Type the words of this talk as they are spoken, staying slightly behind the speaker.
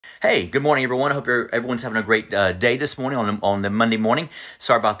Hey, good morning, everyone. I hope everyone's having a great day this morning on the Monday morning.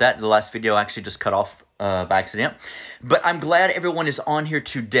 Sorry about that. The last video actually just cut off by accident. But I'm glad everyone is on here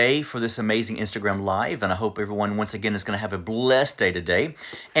today for this amazing Instagram Live, and I hope everyone, once again, is going to have a blessed day today.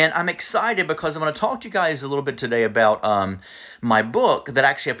 And I'm excited because I'm going to talk to you guys a little bit today about my book that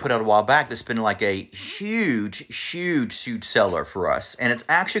actually I put out a while back that's been like a huge seller for us. And it's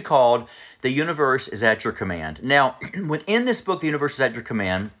actually called The Universe is at Your Command. Now, within this book, The Universe is at Your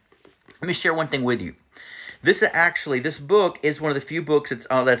Command, let me share one thing with you. This book is one of the few books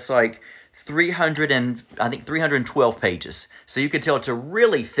that's like 312 pages. So you can tell it's a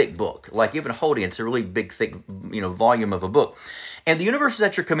really thick book. Like even holding it's a really big, thick, volume of a book. And The Universe is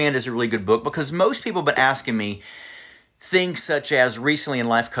at Your Command is a really good book because most people have been asking me things such as recently in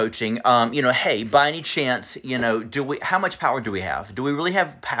life coaching, hey, by any chance, how much power do we have? Do we really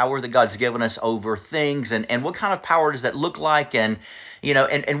have power that God's given us over things? And what kind of power does that look like? And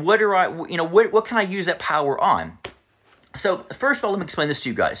what can I use that power on? So first of all, let me explain this to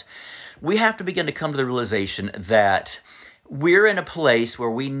you guys. We have to begin to come to the realization that we're in a place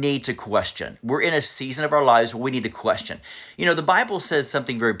where we need to question. We're in a season of our lives where we need to question. The Bible says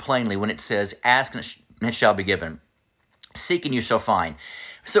something very plainly when it says, ask and it shall be given. Seek and you shall find.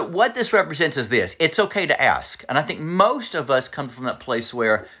 So what this represents is this. It's okay to ask. And I think most of us come from that place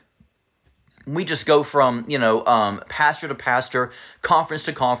where we just go from, pastor to pastor, conference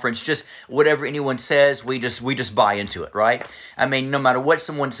to conference, just whatever anyone says, we just buy into it, right? I mean, no matter what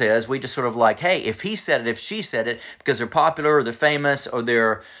someone says, we just sort of like, hey, if he said it, if she said it, because they're popular or they're famous or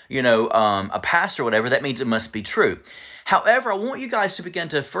they're, a pastor or whatever, that means it must be true. However, I want you guys to begin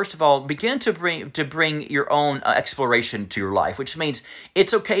to, first of all, begin to bring your own exploration to your life, which means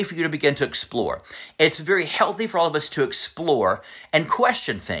it's okay for you to begin to explore. It's very healthy for all of us to explore and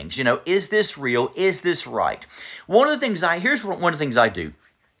question things. Is this real? Is this right? Here's one of the things I do.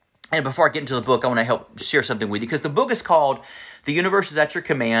 And before I get into the book, I want to help share something with you because the book is called The Universe is at Your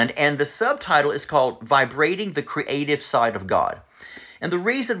Command, and the subtitle is called Vibrating the Creative Side of God. And the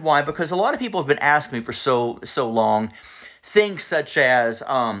reason why, because a lot of people have been asking me for so long, things such as,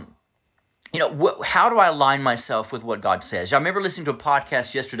 how do I align myself with what God says? I remember listening to a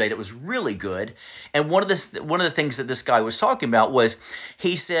podcast yesterday that was really good, and one of the things that this guy was talking about was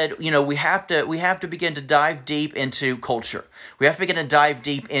he said, we have to begin to dive deep into culture. We have to begin to dive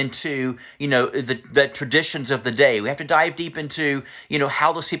deep into the traditions of the day. We have to dive deep into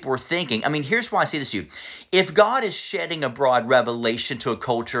how those people were thinking. I mean, here's why I see this to you. If God is shedding a broad revelation to a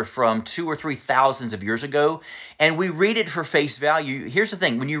culture from 2,000 or 3,000 of years ago, and we read it for face value, here's the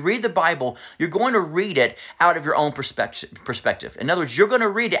thing. When you read the Bible, you're going to read it out of your own perspective. In other words, you're going to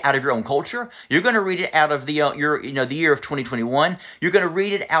read it out of your own culture. You're going to read it out of the year of 2021. You're going to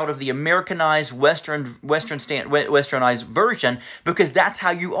read it out of the Americanized westernized version because that's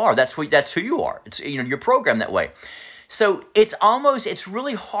how you are. That's who you are. It's you're programmed that way. So it's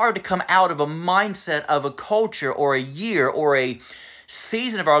really hard to come out of a mindset of a culture or a year or a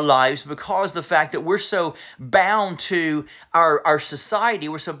season of our lives because of the fact that we're so bound to our society,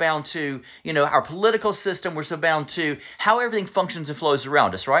 we're so bound to, our political system, we're so bound to how everything functions and flows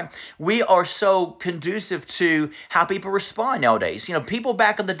around us, right? We are so conducive to how people respond nowadays. People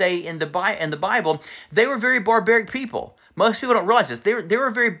back in the day in the Bible, they were very barbaric people. Most people don't realize this. They were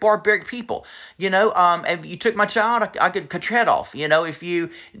very barbaric people. If you took my child, I could cut your head off.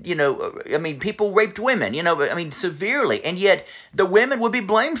 People raped women, severely. And yet the women would be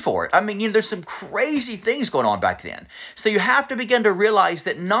blamed for it. There's some crazy things going on back then. So you have to begin to realize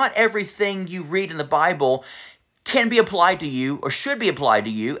that not everything you read in the Bible can be applied to you or should be applied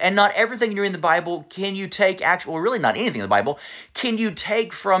to you, and not everything you're in the Bible can you take really not anything in the Bible can you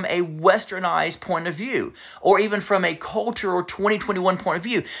take from a westernized point of view or even from a culture or 2021 point of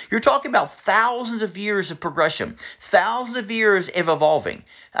view. You're talking about thousands of years of progression, thousands of years of evolving.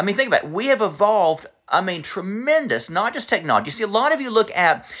 Think about it. We have evolved tremendous, not just technology. You see, a lot of you look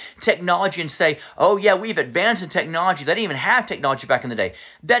at technology and say, oh yeah, we've advanced in technology. They didn't even have technology back in the day.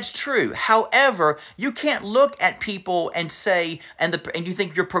 That's true. However, you can't look at people and say, and you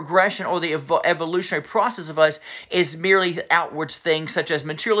think your progression or the evolutionary process of us is merely outwards things such as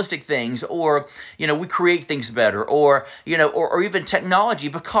materialistic things or, we create things better or even technology,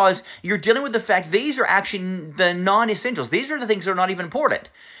 because you're dealing with the fact these are actually the non-essentials. These are the things that are not even important.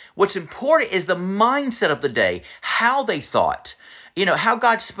 What's important is the mindset of the day, how they thought, how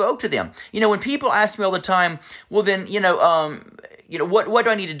God spoke to them. When people ask me all the time, well then, what do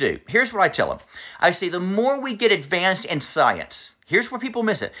I need to do? Here's what I tell them. I say the more we get advanced in science, Here's where people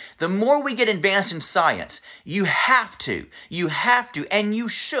miss it. The more we get advanced in science, you have to, and you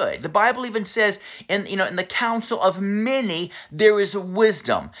should. The Bible even says in the counsel of many, there is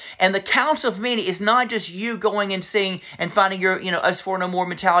wisdom. And the counsel of many is not just you going and seeing and finding your, us for no more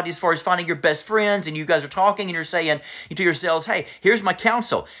mentality as far as finding your best friends and you guys are talking and you're saying to yourselves, hey, here's my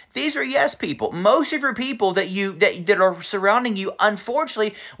counsel. These are yes people. Most of your people that are surrounding you,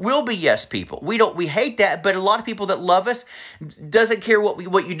 unfortunately, will be yes people. We hate that, but a lot of people that love us doesn't care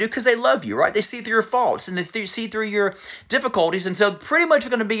what you do because they love you, right? They see through your faults and they see through your difficulties, and so pretty much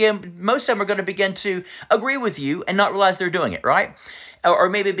most of them are going to begin to agree with you and not realize they're doing it, right? Or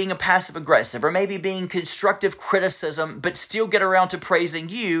maybe being a passive aggressive, or maybe being constructive criticism, but still get around to praising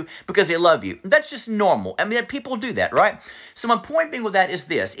you because they love you. That's just normal. I mean, people do that, right? So my point being with that is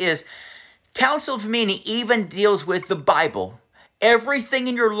this, is counsel of many even deals with the Bible. Everything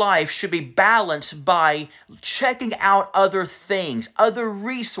in your life should be balanced by checking out other things, other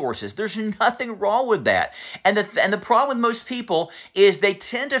resources. There's nothing wrong with that. And the problem with most people is they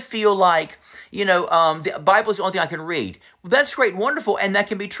tend to feel like, the Bible is the only thing I can read. Well, that's great, wonderful, and that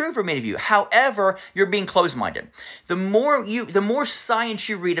can be true for many of you. However, you're being closed-minded. The more science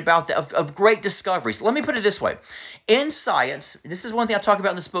you read about of great discoveries. Let me put it this way. In science, this is one thing I talk about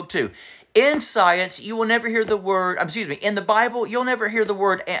in this book too. In science, you will never hear the word, in the Bible, you'll never hear the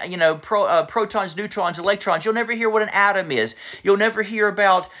word, protons, neutrons, electrons. You'll never hear what an atom is. You'll never hear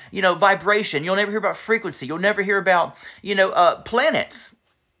about, vibration. You'll never hear about frequency. You'll never hear about, planets.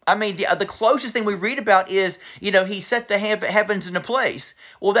 I mean, the closest thing we read about is, he set the heavens into place.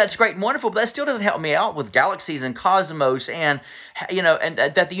 Well, that's great and wonderful, but that still doesn't help me out with galaxies and cosmos and, and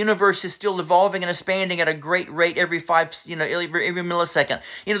that the universe is still evolving and expanding at a great rate every every millisecond.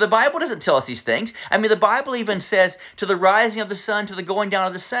 The Bible doesn't tell us these things. I mean, the Bible even says to the rising of the sun, to the going down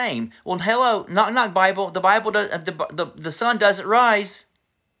of the same. Well, hello, not Bible. The Bible does, the sun doesn't rise.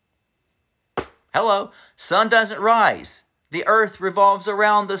 Hello, sun doesn't rise. The earth revolves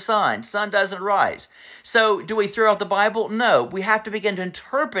around the sun. Sun doesn't rise. So do we throw out the Bible? No. We have to begin to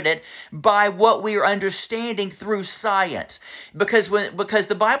interpret it by what we are understanding through science. Because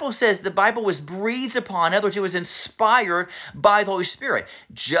the Bible says the Bible was breathed upon. In other words, it was inspired by the Holy Spirit.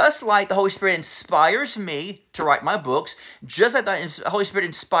 Just like the Holy Spirit inspires me to write my books, just like the Holy Spirit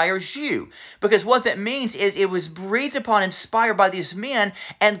inspires you. Because what that means is it was breathed upon, inspired by these men,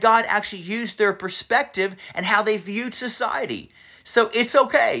 and God actually used their perspective and how they viewed society. So it's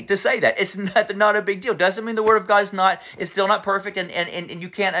okay to say that. It's not a big deal. Doesn't mean the Word of God is still not perfect and you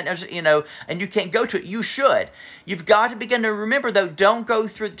can't, and you can't go to it. You should. You've got to begin to remember, though, don't go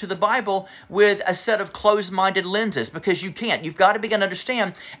through to the Bible with a set of closed-minded lenses, because you can't. You've got to begin to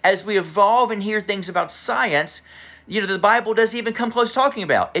understand, as we evolve and hear things about science, the Bible doesn't even come close to talking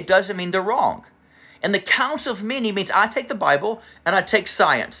about. It doesn't mean they're wrong. And the counsel of many means I take the Bible and I take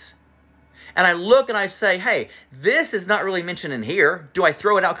science. And I look and I say, hey, this is not really mentioned in here. Do I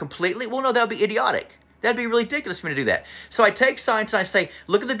throw it out completely? Well, no, that would be idiotic. That'd be really ridiculous for me to do that. So I take science and I say,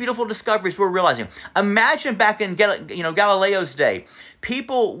 look at the beautiful discoveries we're realizing. Imagine back in Galileo's day,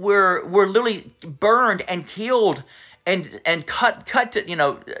 people were literally burned and killed and cut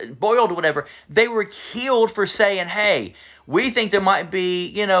to, boiled or whatever. They were killed for saying, hey, we think there might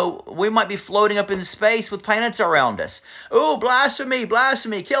be, we might be floating up in space with planets around us. Oh, blasphemy,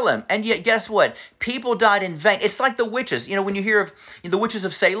 blasphemy, kill him. And yet, guess what? People died in vain. It's like the witches. When you hear of the witches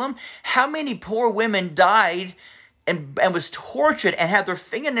of Salem, how many poor women died and was tortured and had their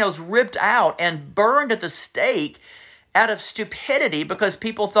fingernails ripped out and burned at the stake out of stupidity, because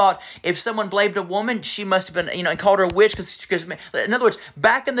people thought if someone blamed a woman, she must have been, and called her a witch. Because in other words,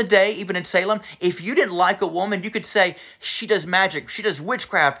 back in the day, even in Salem, if you didn't like a woman, you could say, she does magic, she does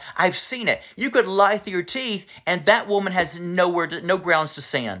witchcraft, I've seen it. You could lie through your teeth, and that woman has no grounds to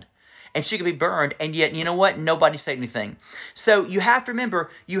stand. And she could be burned, and yet, you know what? Nobody said anything. So you have to remember,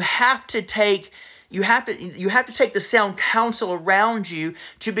 you have to take the sound counsel around you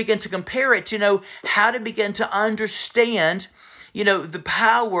to begin to compare it, to know how to begin to understand, the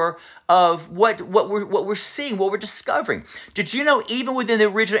power of what we're seeing, what we're discovering. Did you know even within the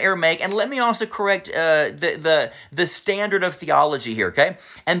original Aramaic, and let me also correct the standard of theology here, okay?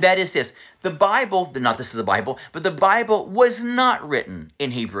 And that is this: the Bible, not this is the Bible, but the Bible was not written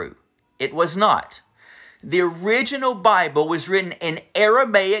in Hebrew. It was not. The original Bible was written in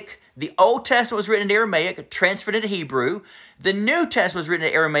Aramaic. The Old Testament was written in Aramaic, transferred into Hebrew. The New Testament was written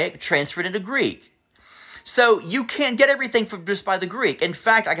in Aramaic, transferred into Greek. So you can't get everything from just by the Greek. In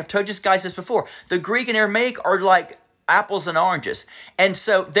fact, like I've told you guys this before, the Greek and Aramaic are like apples and oranges. And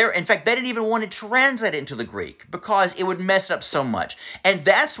so in fact, they didn't even want to translate it into the Greek because it would mess it up so much. And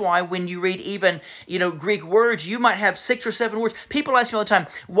that's why when you read even, Greek words, you might have 6 or 7 words. People ask me all the time,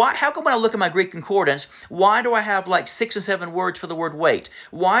 how come when I look at my Greek concordance, why do I have like 6 or 7 words for the word wait?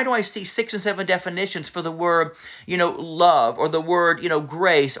 Why do I see 6 and 7 definitions for the word, love, or the word,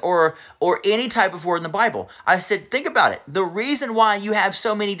 grace, or any type of word in the Bible? I said, think about it. The reason why you have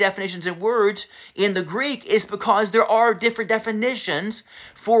so many definitions and words in the Greek is because there are different definitions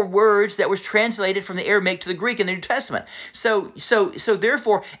for words that was translated from the Aramaic to the Greek in the New Testament. So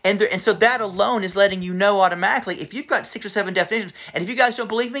therefore, and so that alone is letting you know automatically, if you've got 6 or 7 definitions, and if you guys don't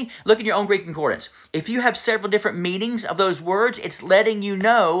believe me, look in your own Greek concordance. If you have several different meanings of those words, it's letting you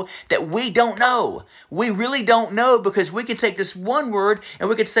know that we don't know. We really don't know, because we could take this one word and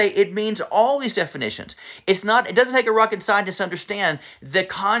we could say it means all these definitions. It doesn't take a rocket scientist to understand the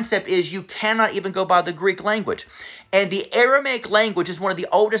concept is you cannot even go by the Greek language. And the Aramaic language is one of the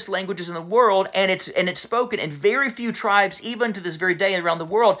oldest languages in the world, and it's spoken in very few tribes, even to this very day around the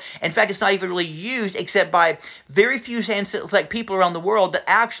world. In fact, it's not even really used except by very few like people around the world that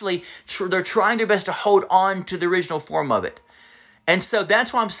actually they're trying their best to hold on to the original form of it. And so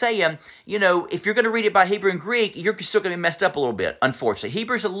that's why I'm saying, if you're going to read it by Hebrew and Greek, you're still going to be messed up a little bit, unfortunately.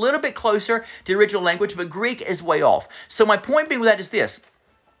 Hebrew's a little bit closer to the original language, but Greek is way off. So my point being with that is this.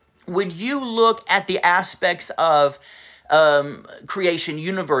 When you look at the aspects of creation,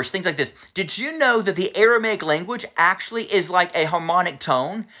 universe, things like this, did you know that the Aramaic language actually is like a harmonic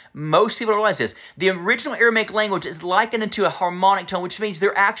tone? Most people don't realize this. The original Aramaic language is likened into a harmonic tone, which means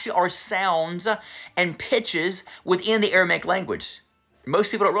there actually are sounds and pitches within the Aramaic language.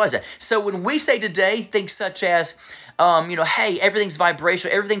 Most people don't realize that. So when we say today things such as, hey, everything's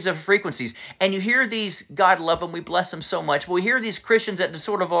vibrational, everything's of frequencies, and you hear these, God love them, we bless them so much, but we hear these Christians that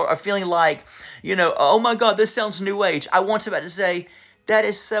sort of are feeling like, oh my God, this sounds New Age. I want somebody to say, that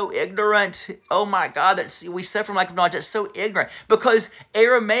is so ignorant. Oh my God, we suffer from lack of knowledge. That's so ignorant. Because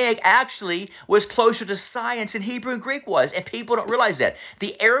Aramaic actually was closer to science than Hebrew and Greek was, and people don't realize that.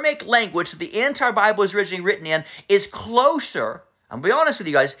 The Aramaic language that the entire Bible is originally written in is closer. I'll be honest with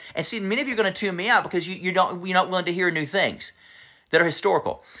you guys, and see, many of you are going to tune me out because you're not willing to hear new things that are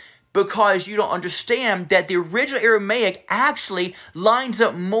historical, because you don't understand that the original Aramaic actually lines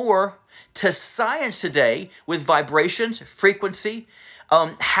up more to science today with vibrations, frequency,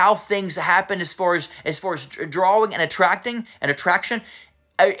 how things happen as far as drawing and attraction.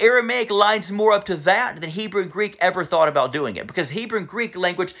 Aramaic lines more up to that than Hebrew and Greek ever thought about doing it, because Hebrew and Greek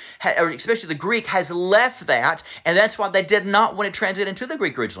language, or especially the Greek, has left that, and that's why they did not want to translate into the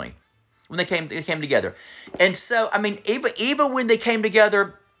Greek originally when they came together. And so, I mean, even when they came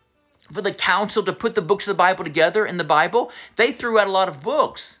together for the council to put the books of the Bible together in the Bible, they threw out a lot of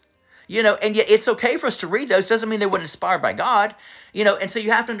books. And yet it's okay for us to read those. Doesn't mean they weren't inspired by God. And so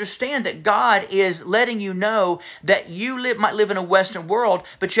you have to understand that God is letting you know that you might live in a Western world,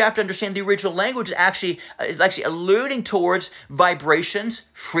 but you have to understand the original language is actually alluding towards vibrations,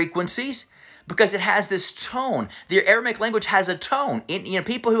 frequencies, because it has this tone. The Aramaic language has a tone.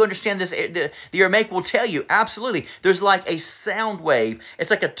 People who understand this, the Aramaic will tell you, absolutely, there's like a sound wave.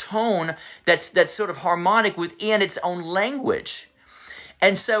 It's like a tone that's sort of harmonic within its own language.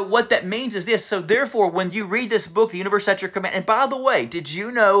 And so what that means is this. So therefore, when you read this book, The Universe at Your Command, and by the way, did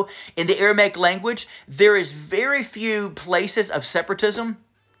you know in the Aramaic language, there is very few places of separatism?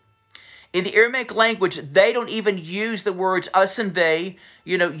 In the Aramaic language, they don't even use the words us and they,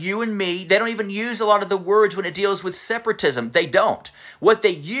 you and me. They don't even use a lot of the words when it deals with separatism. They don't. What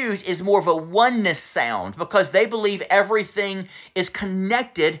they use is more of a oneness sound, because they believe everything is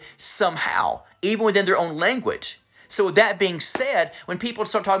connected somehow, even within their own language. So with that being said, when people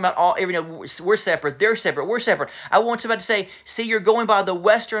start talking about we're separate, they're separate, we're separate, I want somebody to say, see, you're going by the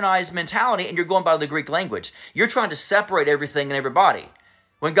westernized mentality and you're going by the Greek language. You're trying to separate everything and everybody.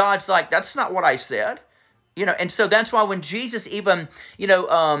 When God's like, that's not what I said. And so that's why when Jesus even,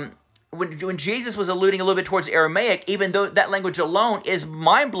 when Jesus was alluding a little bit towards Aramaic, even though that language alone is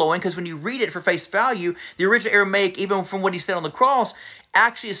mind-blowing, because when you read it for face value, the original Aramaic, even from what he said on the cross,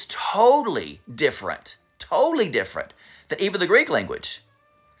 actually is totally different than even the Greek language.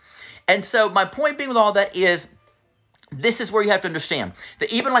 And so my point being with all that is, this is where you have to understand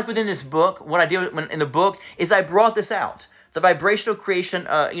that even like within this book, what I did in the book is I brought this out. The vibrational creation,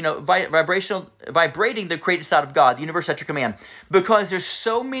 vibrating the created side of God, the universe at your command. Because there's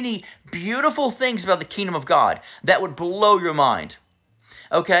so many beautiful things about the kingdom of God that would blow your mind.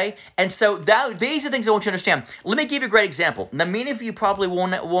 Okay? And so these are things I want you to understand. Let me give you a great example. Now, many of you probably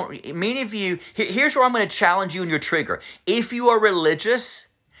won't here's where I'm going to challenge you in your trigger. If you are religious,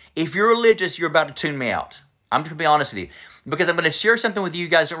 you're about to tune me out. I'm just going to be honest with you, because I'm going to share something with you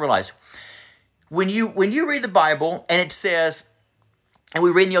guys don't realize. When you read the Bible and it says, and we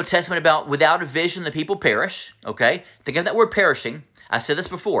read in the Old Testament about without a vision the people perish, okay? Think of that word perishing. I've said this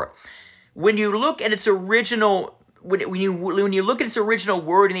before. When you look at its original, when you look at its original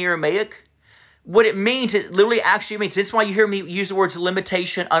word in the Aramaic, what it means, it literally actually means, that's why you hear me use the words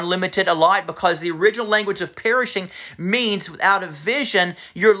limitation, unlimited a lot, because the original language of perishing means without a vision,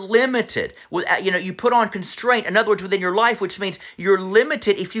 you're limited. Without, you put on constraint, in other words, within your life, which means you're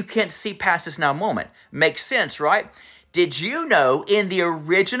limited if you can't see past this now moment. Makes sense, right? Did you know in the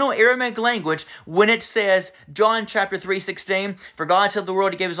original Aramaic language, when it says, John chapter 3:16, for God so loved the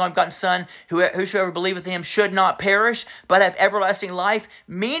world, he gave his only begotten Son, whosoever believeth in him should not perish, but have everlasting life.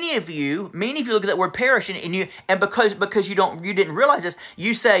 Many of you look at that word perish, and because you didn't realize this,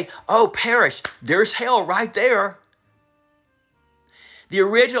 you say, oh, perish, there's hell right there. The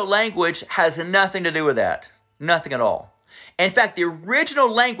original language has nothing to do with that. Nothing at all. In fact, the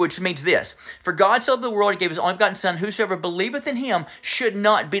original language means this. For God so loved the world, he gave his only begotten Son, whosoever believeth in him should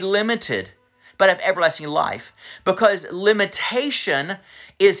not be limited, but have everlasting life. Because limitation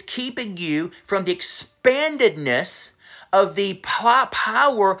is keeping you from the expandedness of the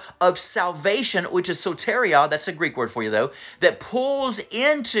power of salvation, which is soteria, that's a Greek word for you though, that pulls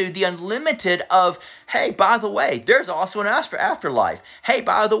into the unlimited of, hey, by the way, there's also an afterlife. Hey,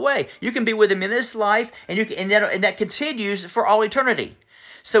 by the way, you can be with him in this life, and that continues for all eternity.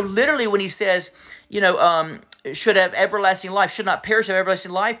 So literally when he says, should have everlasting life, should not perish, have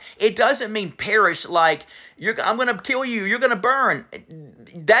everlasting life, it doesn't mean perish like, I'm going to kill you, you're going to burn.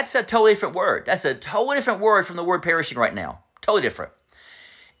 That's a totally different word. That's a totally different word from the word perishing right now. Totally different.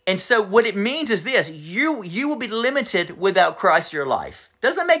 And so what it means is this, you will be limited without Christ in your life.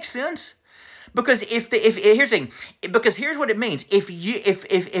 Does that make sense? Because here's the thing, because here's what it means.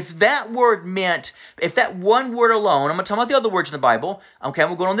 If that word meant, if that one word alone, I'm going to talk about the other words in the Bible, okay,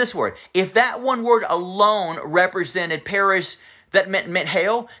 we're going on this word. If that one word alone represented perish, that meant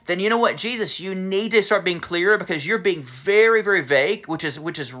hell, then you know what, Jesus, you need to start being clearer, because you're being very, very vague, which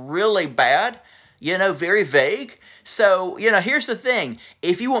is really bad, very vague. So, here's the thing.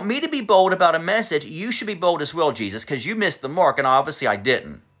 If you want me to be bold about a message, you should be bold as well, Jesus, because you missed the mark, and obviously I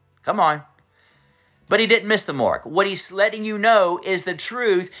didn't. Come on. But he didn't miss the mark. What he's letting you know is the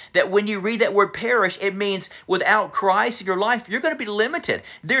truth that when you read that word perish, it means without Christ in your life, you're going to be limited.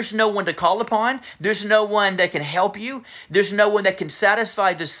 There's no one to call upon. There's no one that can help you. There's no one that can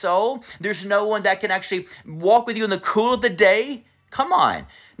satisfy the soul. There's no one that can actually walk with you in the cool of the day. Come on.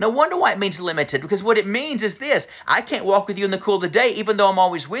 No wonder why it means limited, because what it means is this. I can't walk with you in the cool of the day, even though I'm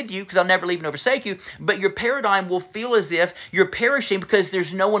always with you, because I'll never leave nor forsake you, but your paradigm will feel as if you're perishing because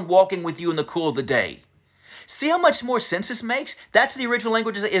there's no one walking with you in the cool of the day. See how much more sense this makes? That's what the original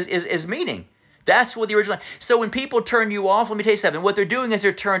language is meaning. That's what the original... So when people turn you off, let me tell you something. What they're doing is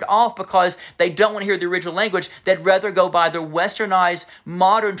they're turned off because they don't want to hear the original language. They'd rather go by their westernized,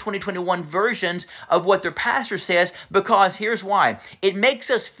 modern 2021 versions of what their pastor says, because here's why. It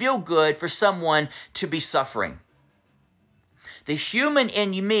makes us feel good for someone to be suffering. The human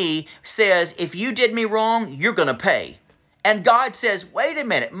in me says, if you did me wrong, you're going to pay. And God says, wait a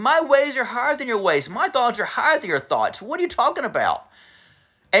minute, my ways are higher than your ways. My thoughts are higher than your thoughts. What are you talking about?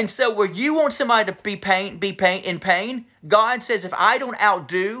 And so where you want somebody to be in pain, God says, if I don't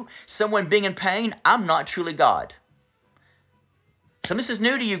outdo someone being in pain, I'm not truly God. So this is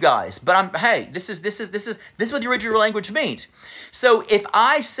new to you guys, but hey, this is what the original language means. So if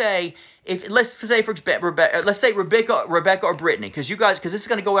I say, let's say Rebecca or Brittany, because this is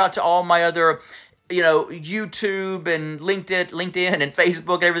going to go out to all my other, YouTube and LinkedIn and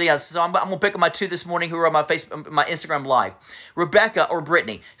Facebook and everything else. So I'm going to pick up my two this morning who are on my Instagram Live. Rebecca or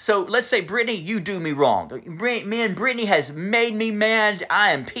Brittany. So let's say, Brittany, you do me wrong. Brittany has made me mad.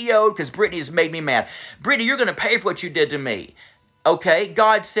 I am PO'd because Brittany has made me mad. Brittany, you're going to pay for what you did to me. Okay,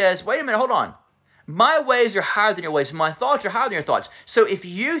 God says, wait a minute, hold on. My ways are higher than your ways. My thoughts are higher than your thoughts. So if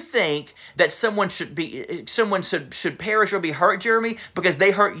you think that someone should perish or be hurt, Jeremy, because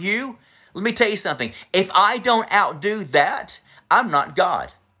they hurt you, let me tell you something. If I don't outdo that, I'm not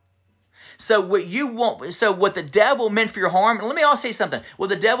God. So what the devil meant for your harm, and let me also say something. What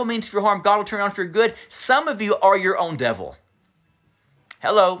the devil means for your harm, God will turn around for your good. Some of you are your own devil.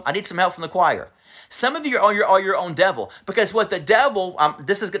 Hello, I need some help from the choir. Some of you are your own devil, because what the devil,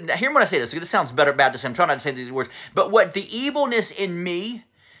 hear me when I say this, because this sounds bad to say, I'm trying not to say these words, but what the evilness in me,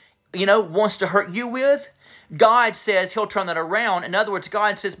 wants to hurt you with, God says he'll turn that around. In other words,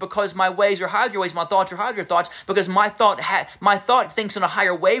 God says, because my ways are higher than your ways, my thoughts are higher than your thoughts, because my thought thinks on a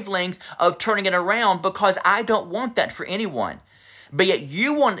higher wavelength of turning it around, because I don't want that for anyone. But yet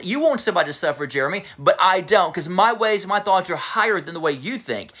you want somebody to suffer, Jeremy, but I don't, because my ways, my thoughts are higher than the way you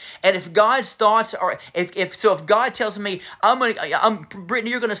think. And if God's thoughts are, if God tells me,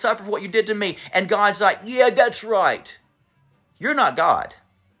 Brittany, you're going to suffer for what you did to me, and God's like, yeah, that's right. You're not God.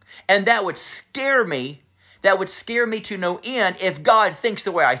 And that would scare me. That would scare me to no end if God thinks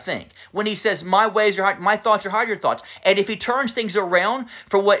the way I think. When he says, my ways are high, my thoughts are higher than your thoughts. And if he turns things around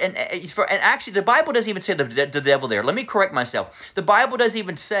for what, and actually the Bible doesn't even say the devil there. Let me correct myself. The Bible doesn't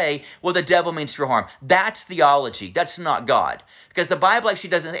even say, well, the devil means for harm. That's theology. That's not God. Because the Bible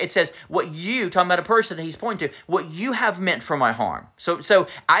actually doesn't, it says what you, talking about a person that he's pointing to, what you have meant for my harm. So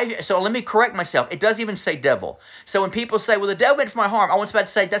let me correct myself. It doesn't even say devil. So when people say, well, the devil meant for my harm, I was about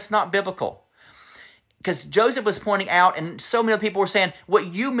to say that's not biblical. Because Joseph was pointing out, and so many other people were saying, what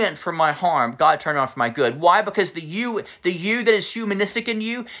you meant for my harm, God turned on for my good. Why? Because the you that is humanistic in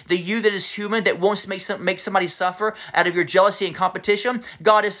you, the you that is human, that wants to make somebody suffer out of your jealousy and competition,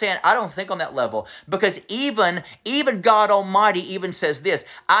 God is saying, I don't think on that level. Because even God Almighty even says this,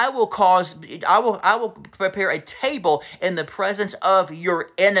 I will prepare a table in the presence of your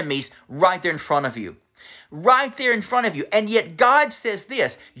enemies right there in front of you. Right there in front of you. And yet God says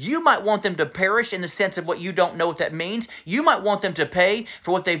this, you might want them to perish in the sense of what you don't know what that means. You might want them to pay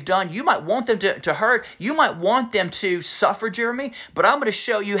for what they've done. You might want them to hurt. You might want them to suffer, Jeremy. But I'm going to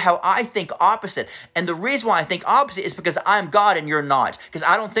show you how I think opposite. And the reason why I think opposite is because I'm God and you're not. Because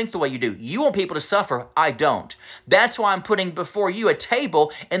I don't think the way you do. You want people to suffer. I don't. That's why I'm putting before you a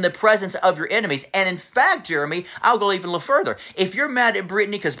table in the presence of your enemies. And in fact, Jeremy, I'll go even a little further. If you're mad at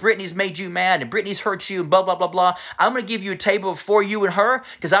Brittany because Brittany's made you mad and Brittany's hurt you and blah, blah, blah. I'm going to give you a table before you and her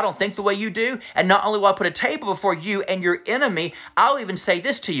because I don't think the way you do. And not only will I put a table before you and your enemy, I'll even say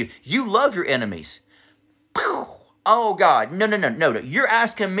this to you. You love your enemies. Oh, God. No. You're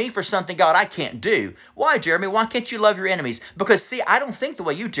asking me for something, God, I can't do. Why, Jeremy? Why can't you love your enemies? Because, see, I don't think the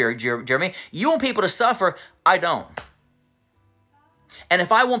way you do, Jeremy. You want people to suffer. I don't. And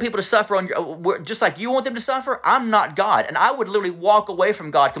if I want people to suffer, just like you want them to suffer, I'm not God. And I would literally walk away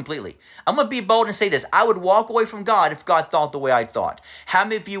from God completely. I'm going to be bold and say this. I would walk away from God if God thought the way I thought. How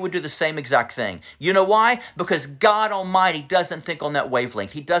many of you would do the same exact thing? You know why? Because God Almighty doesn't think on that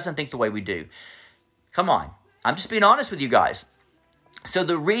wavelength. He doesn't think the way we do. Come on. I'm just being honest with you guys. So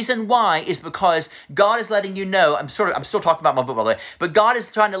the reason why is because God is letting you know, I'm still talking about my book, by the way, but God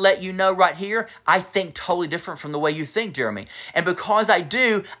is trying to let you know right here, I think totally different from the way you think, Jeremy. And because I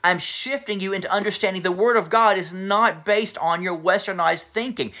do, I'm shifting you into understanding the Word of God is not based on your Westernized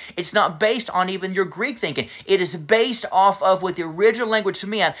thinking. It's not based on even your Greek thinking. It is based off of what the original language to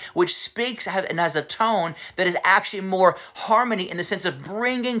me, which speaks and has a tone that is actually more harmony in the sense of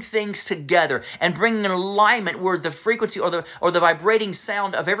bringing things together and bringing an alignment where the frequency or the vibrating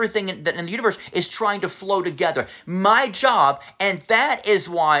sound of everything in the universe is trying to flow together. My job, and that is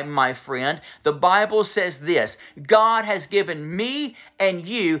why, my friend, the Bible says this, God has given me and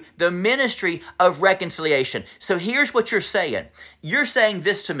you the ministry of reconciliation. So here's what you're saying. You're saying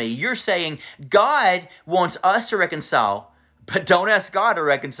this to me. You're saying God wants us to reconcile, but don't ask God to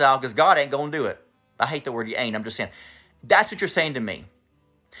reconcile because God ain't going to do it. I hate the word you ain't. I'm just saying. That's what you're saying to me.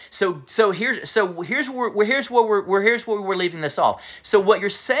 So here's where we're leaving this off. So what you're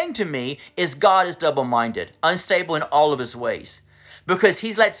saying to me is God is double-minded, unstable in all of his ways, because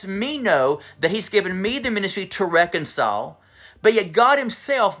he lets me know that he's given me the ministry to reconcile, but yet God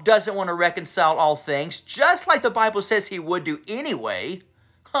himself doesn't want to reconcile all things, just like the Bible says he would do anyway.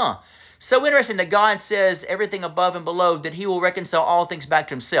 So interesting that God says everything above and below, that he will reconcile all things back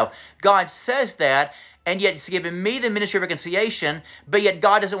to himself. God says that, and yet it's given me the ministry of reconciliation, but yet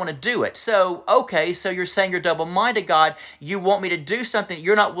God doesn't want to do it. So, okay, so you're saying you're double-minded, God. You want me to do something that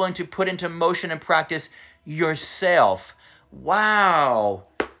you're not willing to put into motion and practice yourself. Wow.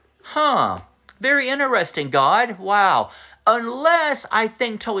 Very interesting, God. Wow. Unless I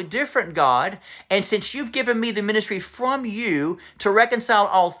think totally different, God, and since you've given me the ministry from you to reconcile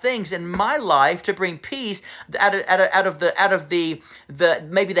all things in my life, to bring peace out of the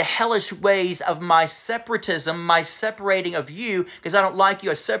maybe the hellish ways of my separatism, my separating of you, because I don't like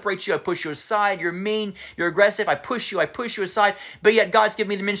you, I separate you, I push you aside, you're mean, you're aggressive, I push you aside, but yet God's given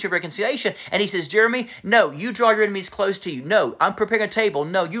me the ministry of reconciliation, and he says, Jeremy, no, you draw your enemies close to you. No, I'm preparing a table.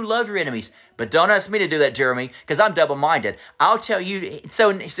 No, you love your enemies. But don't ask me to do that, Jeremy, because I'm double-minded. I'll tell you.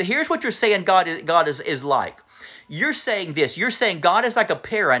 So here's what you're saying God is like. You're saying this. You're saying God is like a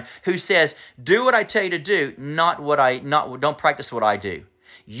parent who says, do what I tell you to do, don't practice what I do.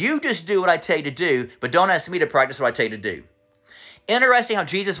 You just do what I tell you to do, but don't ask me to practice what I tell you to do. Interesting how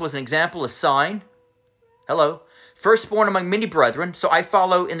Jesus was an example, a sign. Hello. firstborn among many brethren. So I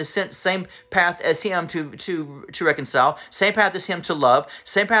follow in the same path as him to reconcile, same path as him to love,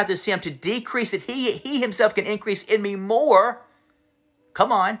 same path as him to decrease that he himself can increase in me more.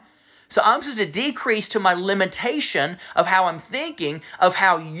 Come on. So I'm supposed to decrease to my limitation of how I'm thinking, of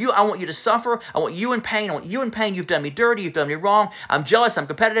how I want you to suffer. I want you in pain. I want you in pain. You've done me dirty. You've done me wrong. I'm jealous. I'm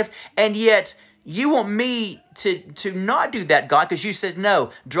competitive. And yet you want me to not do that, God, because you said,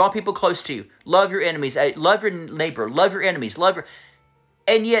 no, draw people close to you. Love your enemies. Love your neighbor. Love your enemies.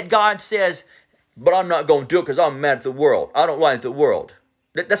 And yet God says, but I'm not going to do it because I'm mad at the world. I don't like the world.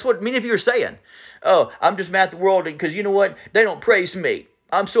 That's what many of you are saying. Oh, I'm just mad at the world because you know what? They don't praise me.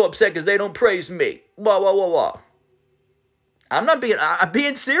 I'm so upset because they don't praise me. Wah, wah, wah, wah. I'm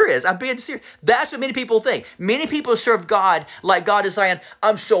being serious. I'm being serious. That's what many people think. Many people serve God like God is saying,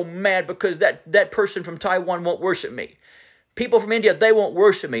 I'm so mad because that person from Taiwan won't worship me. People from India, they won't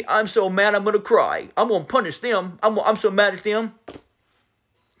worship me. I'm so mad I'm going to cry. I'm going to punish them. I'm so mad at them.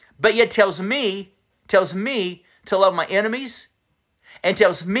 But yet tells me to love my enemies, and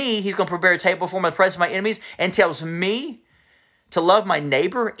tells me he's going to prepare a table for me in the presence of my enemies, and tells me to love my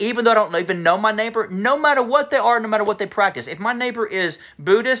neighbor, even though I don't even know my neighbor, no matter what they are, no matter what they practice. If my neighbor is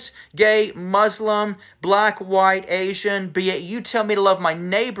Buddhist, gay, Muslim, black, white, Asian, be it, you tell me to love my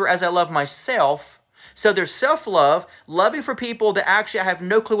neighbor as I love myself. So there's self-love, loving for people that actually I have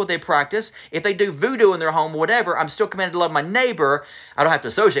no clue what they practice. If they do voodoo in their home or whatever, I'm still commanded to love my neighbor. I don't have to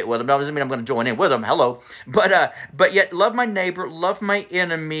associate with them. That doesn't mean I'm going to join in with them. Hello. But yet love my neighbor, love my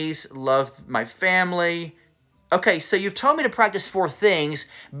enemies, love my family. Okay, so you've told me to practice 4 things,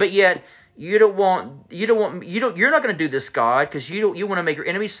 but yet you're not going to do this, God, because you want to make your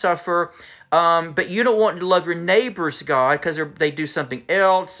enemies suffer. But you don't want to love your neighbors, God, because they do something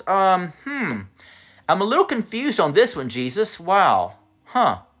else. I'm a little confused on this one, Jesus. Wow.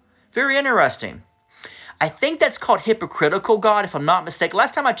 Very interesting. I think that's called hypocritical, God, if I'm not mistaken.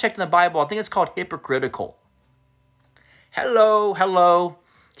 Last time I checked in the Bible, I think it's called hypocritical. Hello.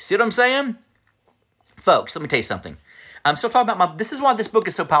 See what I'm saying? Folks, let me tell you something. I'm still talking about this is why this book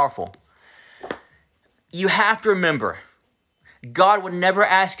is so powerful. You have to remember, God would never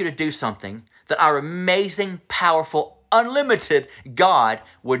ask you to do something that our amazing, powerful, unlimited God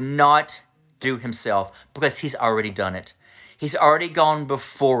would not do himself, because he's already done it. He's already gone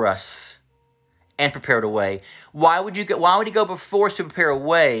before us and prepared a way. Why would he go before us to prepare a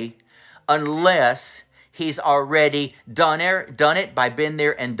way unless he's already done it by been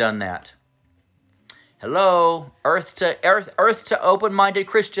there and done that? Hello, earth to open-minded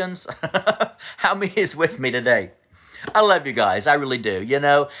Christians. How many is with me today? I love you guys. I really do. You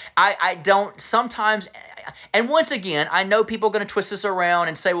know, I don't sometimes. And once again, I know people are going to twist this around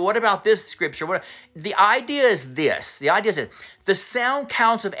and say, well, what about this scripture? The idea is this. The idea is that the sound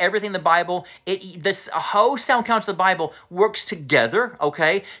counts of everything in the Bible, this whole sound counts of the Bible works together,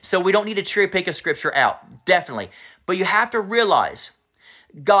 okay? So we don't need to cherry pick a scripture out, definitely. But you have to realize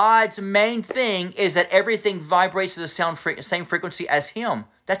God's main thing is that everything vibrates to the same frequency as him.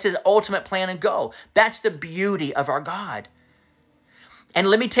 That's his ultimate plan and goal. That's the beauty of our God. And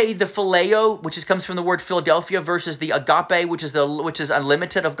let me tell you, the phileo, which comes from the word Philadelphia, versus the agape, which is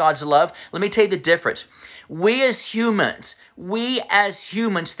unlimited of God's love. Let me tell you the difference. We as humans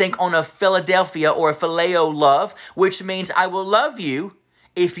think on a Philadelphia or a phileo love, which means I will love you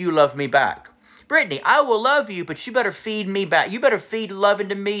if you love me back. Brittany, I will love you, but you better feed me back. You better feed love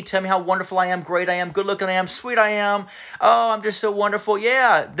into me. Tell me how wonderful I am, great I am, good looking I am, sweet I am. Oh, I'm just so wonderful.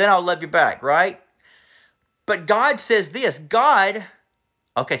 Yeah, then I'll love you back, right? But God says this.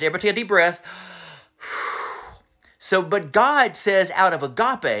 Okay, everybody take a deep breath. But God says out of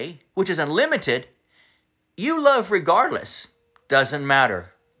agape, which is unlimited, you love regardless. Doesn't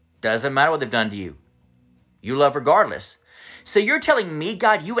matter. Doesn't matter what they've done to you. You love regardless. So you're telling me,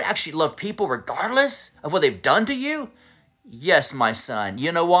 God, you would actually love people regardless of what they've done to you? Yes, my son.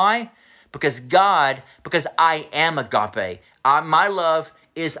 You know why? Because I am agape. My love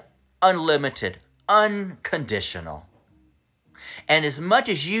is unlimited, unconditional. And as much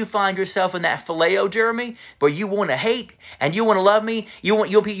as you find yourself in that phileo, Jeremy, where you want to hate and you want to love me, you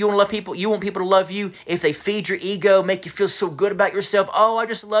want to love people, you want people to love you if they feed your ego, make you feel so good about yourself. Oh, I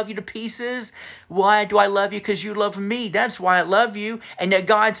just love you to pieces. Why do I love you? Because you love me. That's why I love you. And yet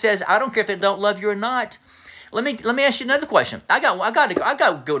God says, I don't care if they don't love you or not. Let me ask you another question. I got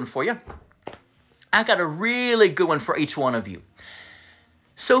a good one for you. I got a really good one for each one of you.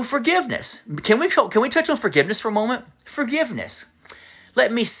 So forgiveness. Can we touch on forgiveness for a moment? Forgiveness.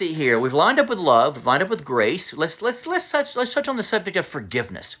 Let me see here. We've lined up with love. We've lined up with grace. Let's touch on the subject of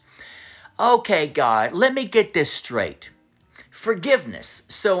forgiveness. Okay, God, let me get this straight. forgiveness.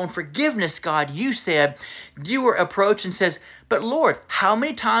 So on forgiveness, God, you said, you were approached and says, but Lord, how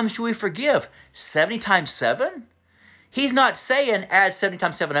many times do we forgive? 70 times 7? He's not saying add 70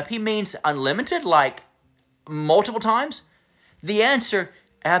 times 7 up. He means unlimited, like multiple times. The answer,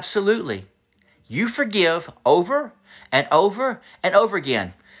 absolutely. You forgive over and over and over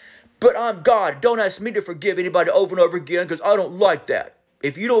again. But I'm God. Don't ask me to forgive anybody over and over again because I don't like that.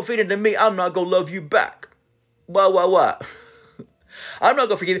 If you don't fit into me, I'm not going to love you back. What? I'm not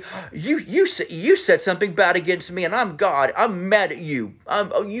going to forgive you. You said something bad against me and I'm God. I'm mad at you.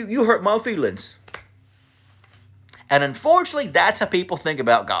 You hurt my feelings. And unfortunately, that's how people think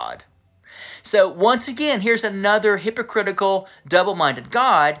about God. So once again, here's another hypocritical, double-minded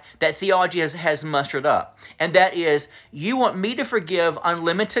God that theology has mustered up. And that is, you want me to forgive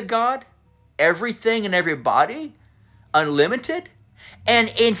unlimited, God? Everything and everybody? Unlimited?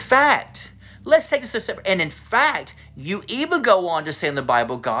 And in fact, let's take this a step. And in fact, you even go on to say in the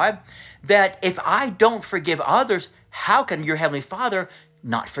Bible, God, that if I don't forgive others, how can your Heavenly Father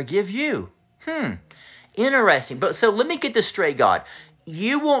not forgive you? Interesting. But so let me get this straight, God.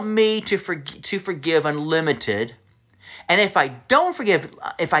 You want me to forgive unlimited, and if I don't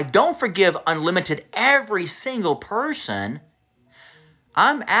forgive unlimited every single person,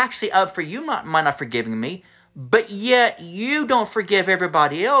 I'm actually up for you might not forgiving me, but yet you don't forgive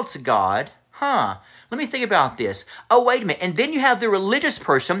everybody else, God. Let me think about this. Oh, wait a minute. And then you have the religious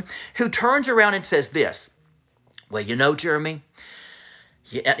person who turns around and says this. Well, you know, Jeremy,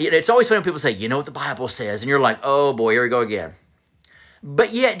 it's always funny when people say, you know what the Bible says, and you're like, oh boy, here we go again.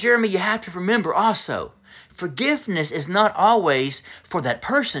 But yet, Jeremy, you have to remember also, forgiveness is not always for that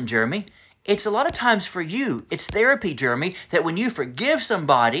person, Jeremy. It's a lot of times for you. It's therapy, Jeremy, that when you forgive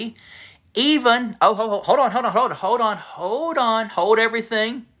somebody, even, hold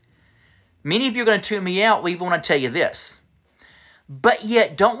everything. Many of you are going to tune me out. We even want to tell you this. But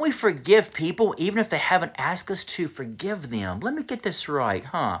yet, don't we forgive people even if they haven't asked us to forgive them? Let me get this right,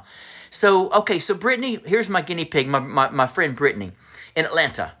 So Brittany, here's my guinea pig, my friend Brittany in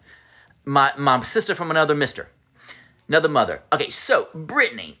Atlanta. My sister from another mother. Okay, so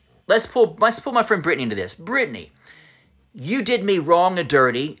Brittany, let's pull my friend Brittany into this. Brittany, you did me wrong and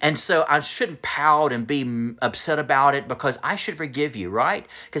dirty, and so I shouldn't pout and be upset about it because I should forgive you, right?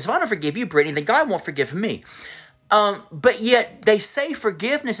 Because if I don't forgive you, Brittany, then God won't forgive me. But yet they say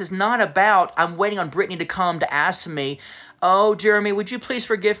forgiveness is not about, I'm waiting on Brittany to come to ask me, oh, Jeremy, would you please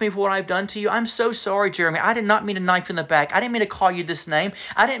forgive me for what I've done to you? I'm so sorry, Jeremy. I did not mean a knife in the back. I didn't mean to call you this name.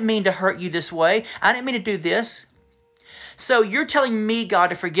 I didn't mean to hurt you this way. I didn't mean to do this. So you're telling me, God,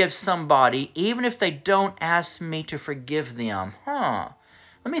 to forgive somebody even if they don't ask me to forgive them. Let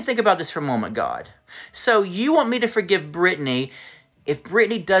me think about this for a moment, God. So you want me to forgive Brittany if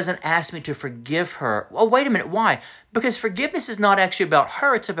Brittany doesn't ask me to forgive her. Well, wait a minute. Why? Because forgiveness is not actually about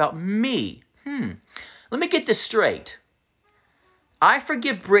her. It's about me. Let me get this straight. I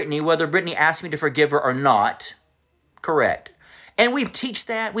forgive Brittany whether Brittany asks me to forgive her or not. Correct. And we teach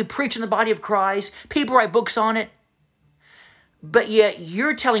that. We preach in the body of Christ. People write books on it. But yet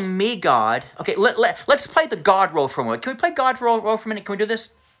you're telling me, God, okay, let's play the God role for a moment. Can we play God role for a minute? Can we do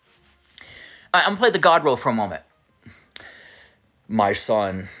this? I'm going to play the God role for a moment. My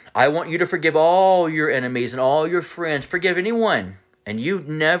son, I want you to forgive all your enemies and all your friends. Forgive anyone. And you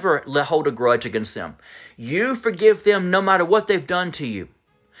never hold a grudge against them. You forgive them no matter what they've done to you.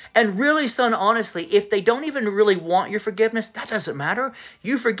 And really, son, honestly, if they don't even really want your forgiveness, that doesn't matter.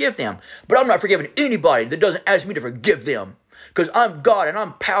 You forgive them. But I'm not forgiving anybody that doesn't ask me to forgive them. Because I'm God and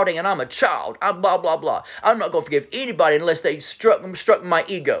I'm pouting and I'm a child. I'm blah, blah, blah. I'm not going to forgive anybody unless they struck my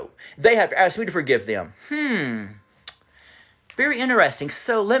ego. They have to ask me to forgive them. Very interesting.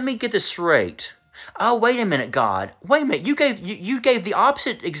 So let me get this straight. Oh, wait a minute, God. Wait a minute. You gave the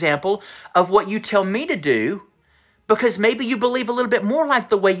opposite example of what you tell me to do because maybe you believe a little bit more like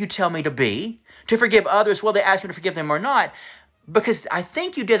the way you tell me to be, to forgive others whether they ask me to forgive them or not, because I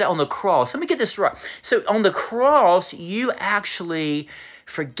think you did that on the cross. Let me get this right. So on the cross, you actually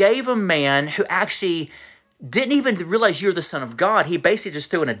forgave a man who actually didn't even realize you're the Son of God. He basically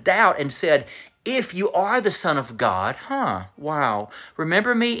just threw in a doubt and said, if you are the Son of God, wow,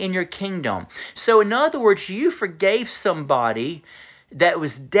 remember me in your kingdom. So in other words, you forgave somebody that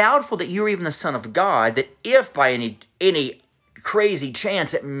was doubtful that you were even the Son of God, that if by any crazy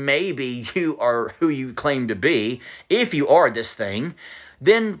chance that maybe you are who you claim to be, if you are this thing,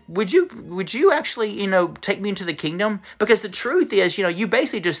 then would you actually, take me into the kingdom? Because the truth is, you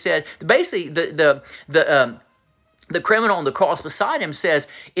basically just said, basically the criminal on the cross beside him says,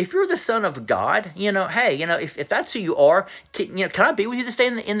 if you're the Son of God, hey, if that's who you are, can I be with you this day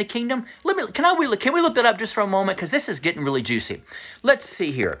in the kingdom? Can we look that up just for a moment? Because this is getting really juicy. Let's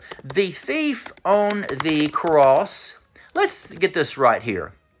see here. The thief on the cross. Let's get this right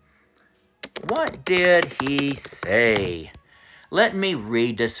here. What did he say? Let me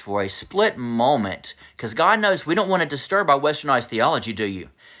read this for a split moment, because God knows we don't want to disturb our westernized theology, do you?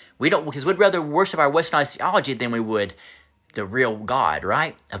 We don't, because we'd rather worship our westernized theology than we would the real God,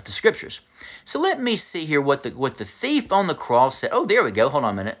 right, of the Scriptures. So let me see here what the thief on the cross said. Oh, there we go. Hold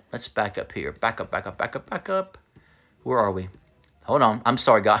on a minute. Let's back up here. Back up. Where are we? Hold on. I'm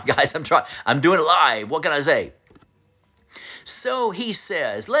sorry, guys. I'm doing it live. What can I say? So he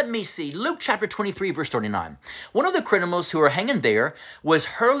says, let me see, Luke chapter 23, verse 39. One of the criminals who were hanging there was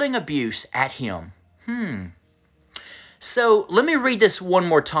hurling abuse at him. So let me read this one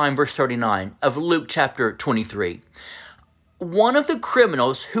more time, verse 39 of Luke chapter 23. One of the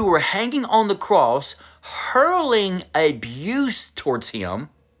criminals who were hanging on the cross, hurling abuse towards him.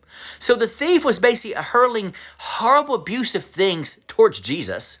 So the thief was basically hurling horrible, abusive things towards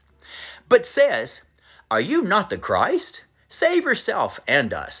Jesus, but says, are you not the Christ? Save yourself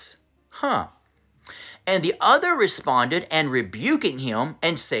and us. And the other responded and rebuking him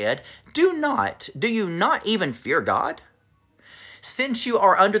and said, do you not even fear God? Since you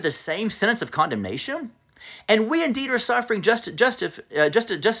are under the same sentence of condemnation? And we indeed are suffering justifully,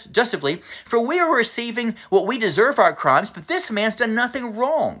 for we are receiving what we deserve for our crimes, but this man's done nothing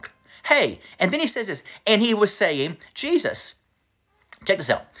wrong. Hey, and then he says this, and he was saying, Jesus, check this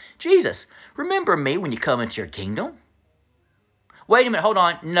out. Jesus, remember me when you come into your kingdom. Wait a minute, hold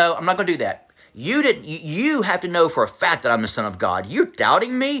on. No, I'm not going to do that. You have to know for a fact that I'm the Son of God. You're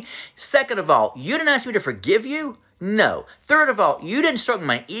doubting me? Second of all, you didn't ask me to forgive you? No. Third of all, you didn't stroke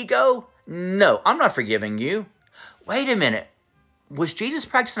my ego? No, I'm not forgiving you. Wait a minute. Was Jesus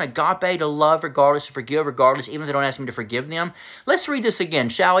practicing agape to love regardless, to forgive regardless, even if they don't ask him to forgive them? Let's read this again,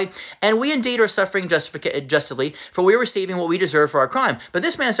 shall we? And we indeed are suffering justly, for we are receiving what we deserve for our crime. But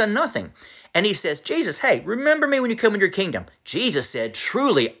this man has done nothing. And he says, Jesus, hey, remember me when you come into your kingdom. Jesus said,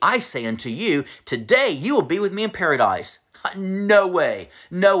 truly, I say unto you, today you will be with me in paradise. No way.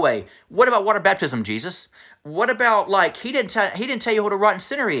 No way. What about water baptism, Jesus? What about, like, he didn't tell you what a rotten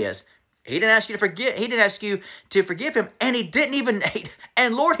sinner he is. He didn't ask you to forgive. He didn't ask you to forgive him, and he didn't even.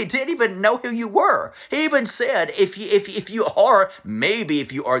 And Lord, he didn't even know who you were. He even said, if you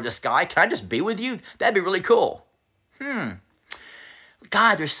are this guy, can I just be with you? That'd be really cool.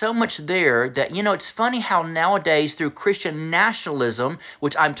 God, there's so much there that, it's funny how nowadays through Christian nationalism,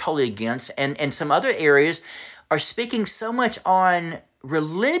 which I'm totally against, and some other areas are speaking so much on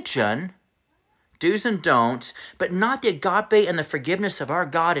religion, do's and don'ts, but not the agape and the forgiveness of our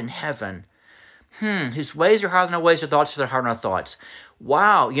God in heaven. Whose ways are higher than our ways, our thoughts are higher than our thoughts.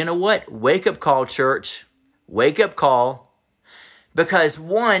 Wow, you know what? Wake up call, church. Wake up call. Because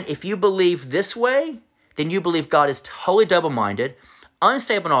one, if you believe this way, then you believe God is totally double-minded,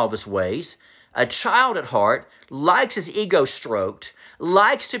 unstable in all of his ways, a child at heart, likes his ego stroked,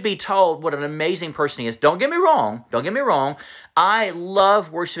 likes to be told what an amazing person he is. Don't get me wrong. I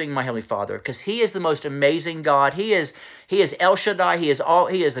love worshiping my Heavenly Father because he is the most amazing God. He is El Shaddai. He is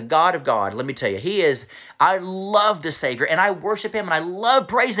the God of God. Let me tell you, I love the Savior and I worship him and I love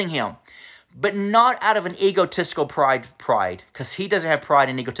praising him. But not out of an egotistical pride, because he doesn't have pride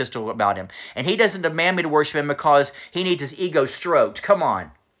and egotistical about him. And he doesn't demand me to worship him because he needs his ego stroked. Come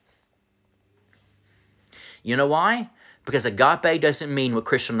on. You know why? Because agape doesn't mean what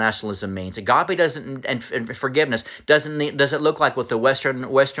Christian nationalism means. Agape doesn't, and forgiveness doesn't look like what the Western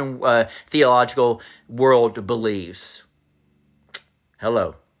theological world believes.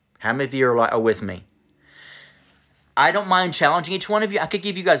 Hello. How many of you are with me? I don't mind challenging each one of you. I could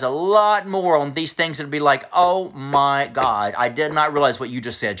give you guys a lot more on these things and be like, oh my God, I did not realize what you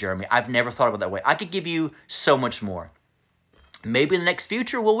just said, Jeremy. I've never thought about it that way. I could give you so much more. Maybe in the next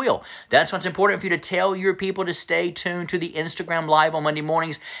future we will. That's why it's important for you to tell your people to stay tuned to the Instagram Live on Monday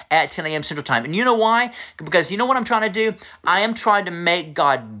mornings at 10 a.m. Central Time. And you know why? Because you know what I'm trying to do? I am trying to make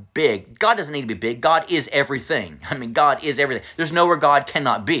God big. God doesn't need to be big. God is everything. I mean, God is everything. There's nowhere God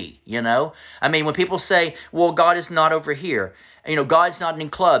cannot be, I mean, when people say, well, God is not over here. God's not in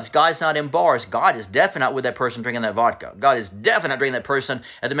clubs. God's not in bars. God is definitely not with that person drinking that vodka. God is definitely not drinking that person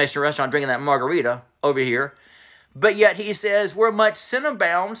at the Mexican restaurant drinking that margarita over here. But yet he says, where much sin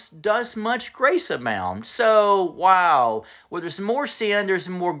abounds, does much grace abound. So, wow, where there's more sin, there's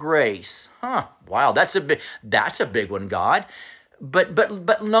more grace. Wow, that's a big one, God. But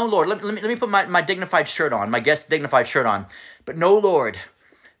no, Lord, let me put my dignified shirt on, my guest dignified shirt on. But no, Lord,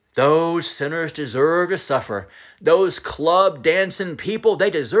 Those sinners deserve to suffer. Those club dancing people, they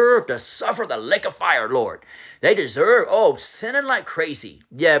deserve to suffer the lake of fire, Lord. They deserve, sinning like crazy.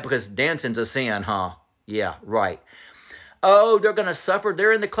 Yeah, because dancing's a sin, huh? Yeah, right. Oh, they're going to suffer.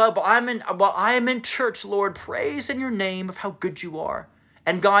 They're in the club. While I am in church, Lord, praise in your name of how good you are.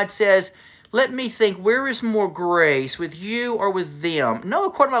 And God says, let me think, where is more grace, with you or with them? No,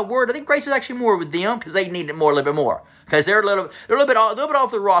 according to my word, I think grace is actually more with them because they need it more, a little bit more. Because they're a little bit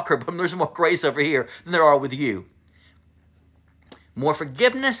off the rocker, but there's more grace over here than there are with you. More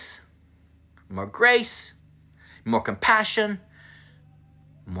forgiveness, more grace, more compassion,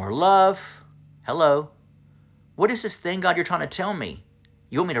 more love. Hello. What is this thing, God, you're trying to tell me?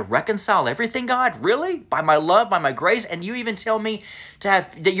 You want me to reconcile everything, God? Really? By my love, by my grace? And you even tell me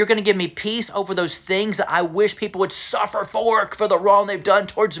that you're going to give me peace over those things that I wish people would suffer for the wrong they've done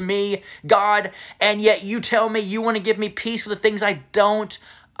towards me, God. And yet you tell me you want to give me peace for the things I don't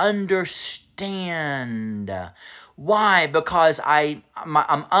understand. Why? Because I'm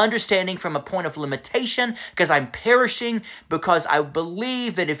understanding from a point of limitation, because I'm perishing, because I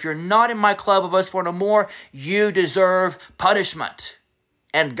believe that if you're not in my club of us four no more, you deserve punishment.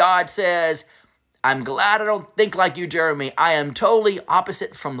 And God says, I'm glad I don't think like you, Jeremy. I am totally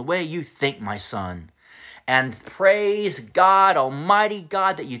opposite from the way you think, my son. And praise God, Almighty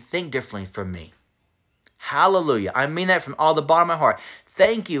God, that you think differently from me. Hallelujah. I mean that from all the bottom of my heart.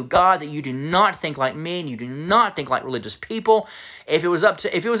 Thank you, God, that you do not think like me and you do not think like religious people. If it was up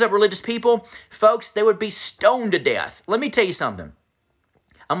religious people, folks, they would be stoned to death. Let me tell you something.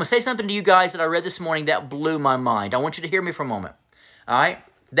 I'm going to say something to you guys that I read this morning that blew my mind. I want you to hear me for a moment. All right?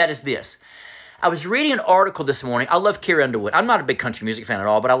 That is this. I was reading an article this morning. I love Carrie Underwood. I'm not a big country music fan at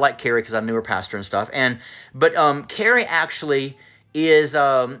all, but I like Carrie because I knew her pastor and stuff. But Carrie actually is,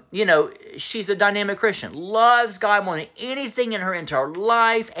 she's a dynamic Christian, loves God more than anything in her entire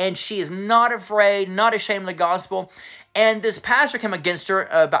life, and she is not afraid, not ashamed of the gospel. And this pastor came against her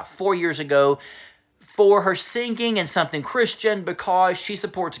about 4 years ago for her singing in something Christian because she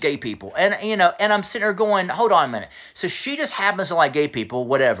supports gay people. And, and I'm sitting there going, hold on a minute. So she just happens to like gay people,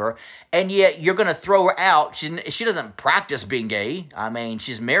 whatever, and yet you're going to throw her out. She doesn't practice being gay. I mean,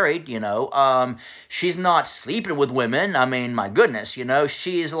 she's married, She's not sleeping with women. I mean, my goodness,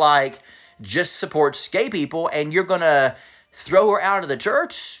 she's like, just supports gay people, and you're going to throw her out of the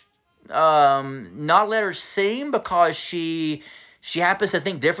church? Not let her sing because she happens to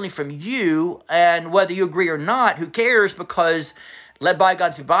think differently from you, and whether you agree or not, who cares, because let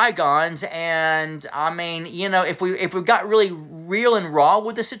bygones be bygones. And I mean, if we got really real and raw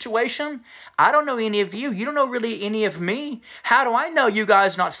with the situation, I don't know any of you. You don't know really any of me. How do I know you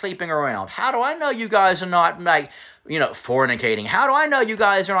guys are not sleeping around? How do I know you guys are not fornicating? How do I know you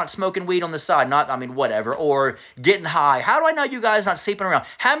guys are not smoking weed on the side? Whatever, or getting high. How do I know you guys are not sleeping around?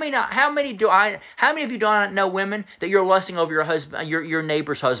 How many of you do not know women that you're lusting over your husband, your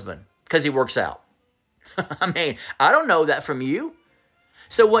neighbor's husband, because he works out? I don't know that from you.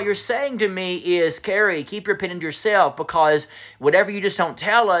 So what you're saying to me is, Carrie, keep your opinion to yourself, because whatever you just don't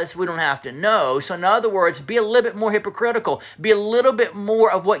tell us, we don't have to know. So in other words, be a little bit more hypocritical. Be a little bit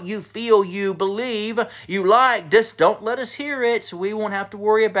more of what you feel, you believe, you like. Just don't let us hear it, so we won't have to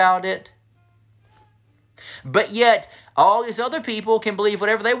worry about it. But yet, all these other people can believe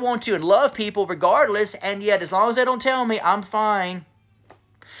whatever they want to and love people regardless, and yet as long as they don't tell me, I'm fine.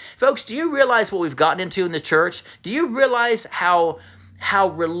 Folks, do you realize what we've gotten into in the church? Do you realize how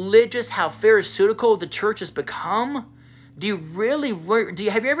religious, how pharisaical the church has become? Have you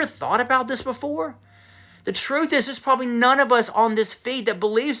ever thought about this before? The truth is, there's probably none of us on this feed that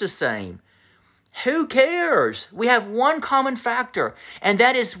believes the same. Who cares? We have one common factor, and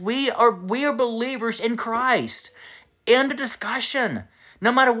that is we are believers in Christ. End of discussion.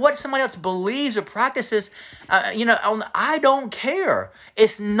 No matter what somebody else believes or practices, I don't care.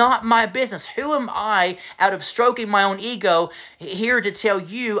 It's not my business. Who am I, out of stroking my own ego, here to tell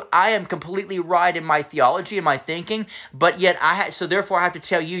you I am completely right in my theology and my thinking, but yet so therefore I have to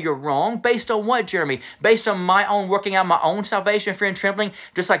tell you you're wrong? Based on what, Jeremy? Based on my own working out my own salvation, fear and trembling,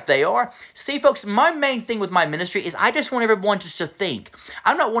 just like they are? See, folks, my main thing with my ministry is I just want everyone just to think.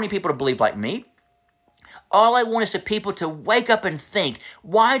 I'm not wanting people to believe like me. All I want is for people to wake up and think.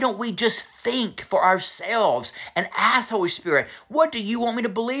 Why don't we just think for ourselves and ask Holy Spirit, what do you want me to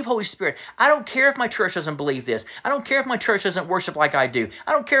believe, Holy Spirit? I don't care if my church doesn't believe this. I don't care if my church doesn't worship like I do.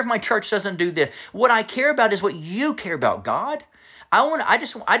 I don't care if my church doesn't do this. What I care about is what you care about, God. I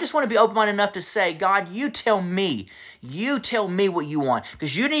just want to be open-minded enough to say, God, you tell me what you want.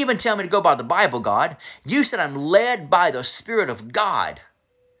 Because you didn't even tell me to go by the Bible, God. You said I'm led by the Spirit of God.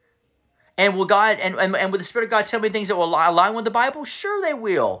 And will God and will the Spirit of God tell me things that will align with the Bible? Sure they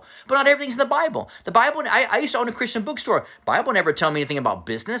will. But not everything's in the Bible. The Bible, I used to own a Christian bookstore. Bible never tell me anything about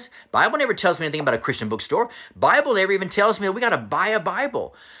business. Bible never tells me anything about a Christian bookstore. Bible never even tells me that we got to buy a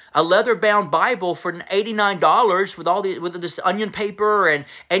Bible. A leather-bound Bible for $89 with this onion paper,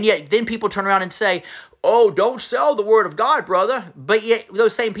 and yet then people turn around and say, oh, don't sell the Word of God, brother. But yet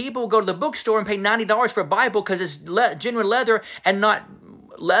those same people go to the bookstore and pay $90 for a Bible because it's genuine leather and not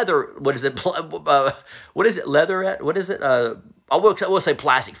leather. What is it? What is it? Leatherette? What is it? I will say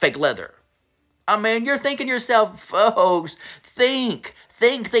plastic, fake leather. I mean, you're thinking to yourself, folks, think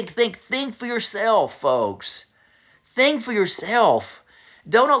for yourself, folks. Think for yourself.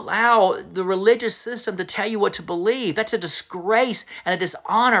 Don't allow the religious system to tell you what to believe. That's a disgrace and a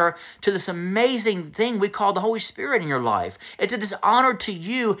dishonor to this amazing thing we call the Holy Spirit in your life. It's a dishonor to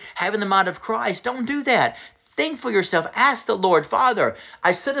you having the mind of Christ. Don't do that. Think for yourself. Ask the Lord, Father,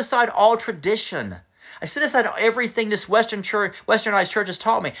 I set aside all tradition. I set aside everything this westernized church has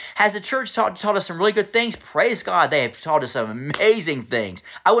taught me. Has the church taught us some really good things? Praise God, they have taught us some amazing things.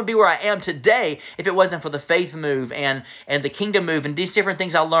 I wouldn't be where I am today if it wasn't for the faith move and the kingdom move and these different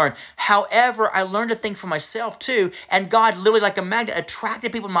things I learned. However, I learned to think for myself too, and God literally like a magnet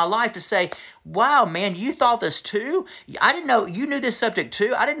attracted people in my life to say, wow, man, you thought this too? I didn't know, you knew this subject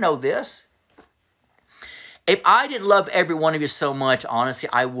too? I didn't know this. If I didn't love every one of you so much, honestly,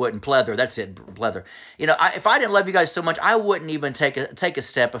 I wouldn't. Pleather, that's it, pleather. You know, if I didn't love you guys so much, I wouldn't even take a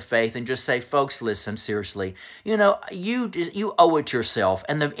step of faith and just say, folks, listen, seriously. You know, you owe it yourself.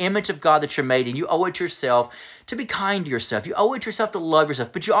 And the image of God that you're made in, you owe it yourself to be kind to yourself. You owe it yourself to love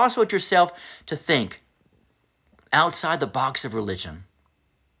yourself. But you also owe it yourself to think outside the box of religion.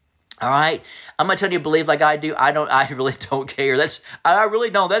 All right, I'm gonna tell you, believe like I do. I really don't care. I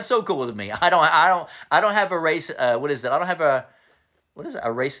really don't. That's so cool with me. I don't have a race. What is it? I don't have a. What is it?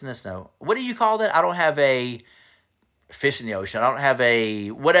 A race in this? No. What do you call that? I don't have a fish in the ocean. I don't have a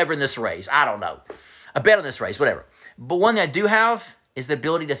whatever in this race. I don't know. A bet on this race, whatever. But one thing I do have is the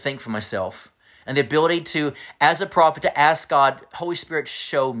ability to think for myself and the ability to, as a prophet, to ask God, Holy Spirit,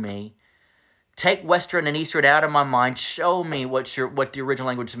 show me. Take Western and Eastern out of my mind. Show me what the original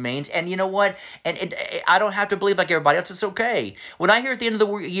language means. And you know what? And I don't have to believe like everybody else. It's okay. When I hear at the end of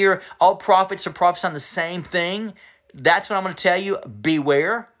the year, all prophets are prophesying the same thing, that's what I'm going to tell you.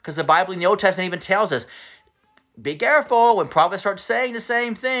 Beware. Because the Bible in the Old Testament even tells us, be careful when prophets start saying the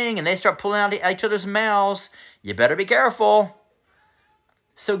same thing and they start pulling out each other's mouths. You better be careful.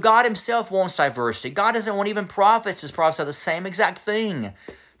 So God himself wants diversity. God doesn't want even prophets to prophesy the same exact thing.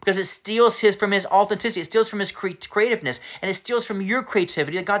 Because it steals from his authenticity. It steals from his creativeness. And it steals from your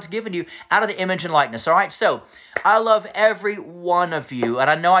creativity that God's given you out of the image and likeness. All right? So, I love every one of you. And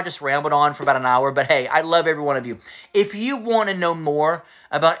I know I just rambled on for about an hour. But hey, I love every one of you. If you want to know more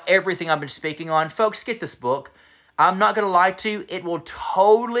about everything I've been speaking on, folks, get this book. I'm not going to lie to you. It will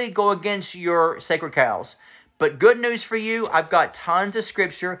totally go against your sacred cows. But good news for you, I've got tons of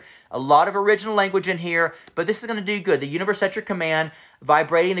scripture, a lot of original language in here, but this is going to do good. The universe at your command,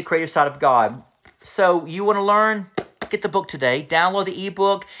 vibrating the creative side of God. So you want to learn? Get the book today. Download the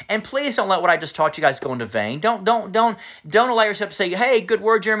ebook, and please don't let what I just taught you guys go into vain. Don't allow yourself to say, "Hey, good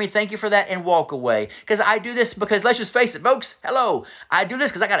word, Jeremy. Thank you for that," and walk away. Because I do this because let's just face it, folks. Hello, I do this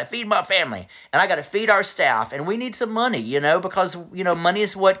because I got to feed my family and I got to feed our staff, and we need some money, you know, because money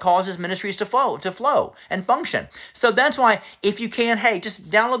is what causes ministries to flow and function. So that's why, if you can, hey,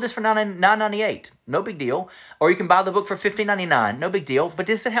 just download this for $9.98. No big deal. Or you can buy the book for $15.99. No big deal. But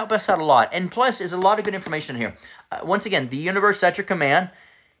this would help us out a lot. And plus, there's a lot of good information here. Once again, the universe at your command.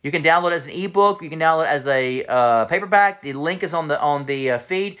 You can download it as an ebook. You can download it as a paperback. The link is on the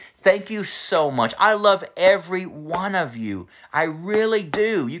feed. Thank you so much. I love every one of you. I really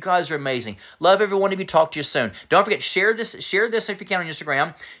do. You guys are amazing. Love every one of you. Talk to you soon. Don't forget, share this if you can on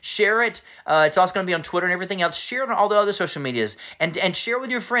Instagram. Share it. It's also going to be on Twitter and everything else. Share it on all the other social medias. And share it with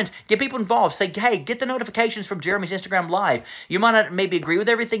your friends. Get people involved. Say, hey, get the notifications from Jeremy's Instagram Live. You might not maybe agree with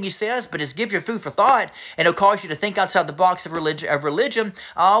everything he says, but it's give you food for thought, and it'll cause you to think outside the box of religion.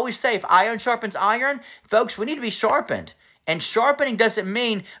 I always say, if iron sharpens iron, folks, we need to be sharpened. And sharpening doesn't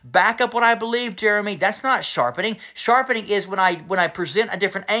mean back up what I believe, Jeremy. That's not sharpening. Sharpening is when I present a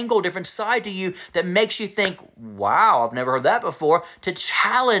different angle, a different side to you that makes you think, wow, I've never heard that before, to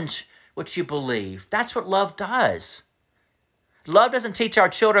challenge what you believe. That's what love does. Love doesn't teach our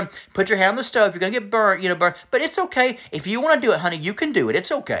children, put your hand on the stove, you're going to get burnt, burn. But it's okay. If you want to do it, honey, you can do it.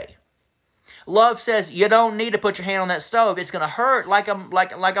 It's okay. Love says you don't need to put your hand on that stove. It's going to hurt like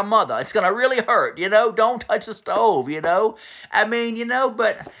a mother. It's going to really hurt, Don't touch the stove, I mean,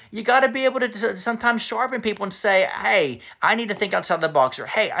 but you got to be able to sometimes sharpen people and say, hey, I need to think outside the box, or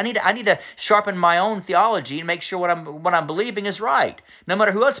hey, I need to sharpen my own theology and make sure what I'm believing is right, no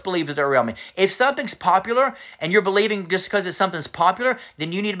matter who else believes it around me. If something's popular and you're believing just because something's popular,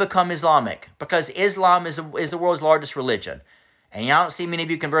 then you need to become Islamic, because Islam is the world's largest religion. And I don't see many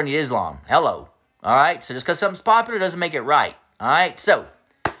of you converting to Islam. Hello. All right? So just because something's popular doesn't make it right. All right? So,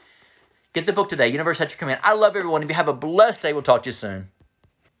 get the book today. Universe at Your Command. I love everyone. If you have a blessed day, we'll talk to you soon.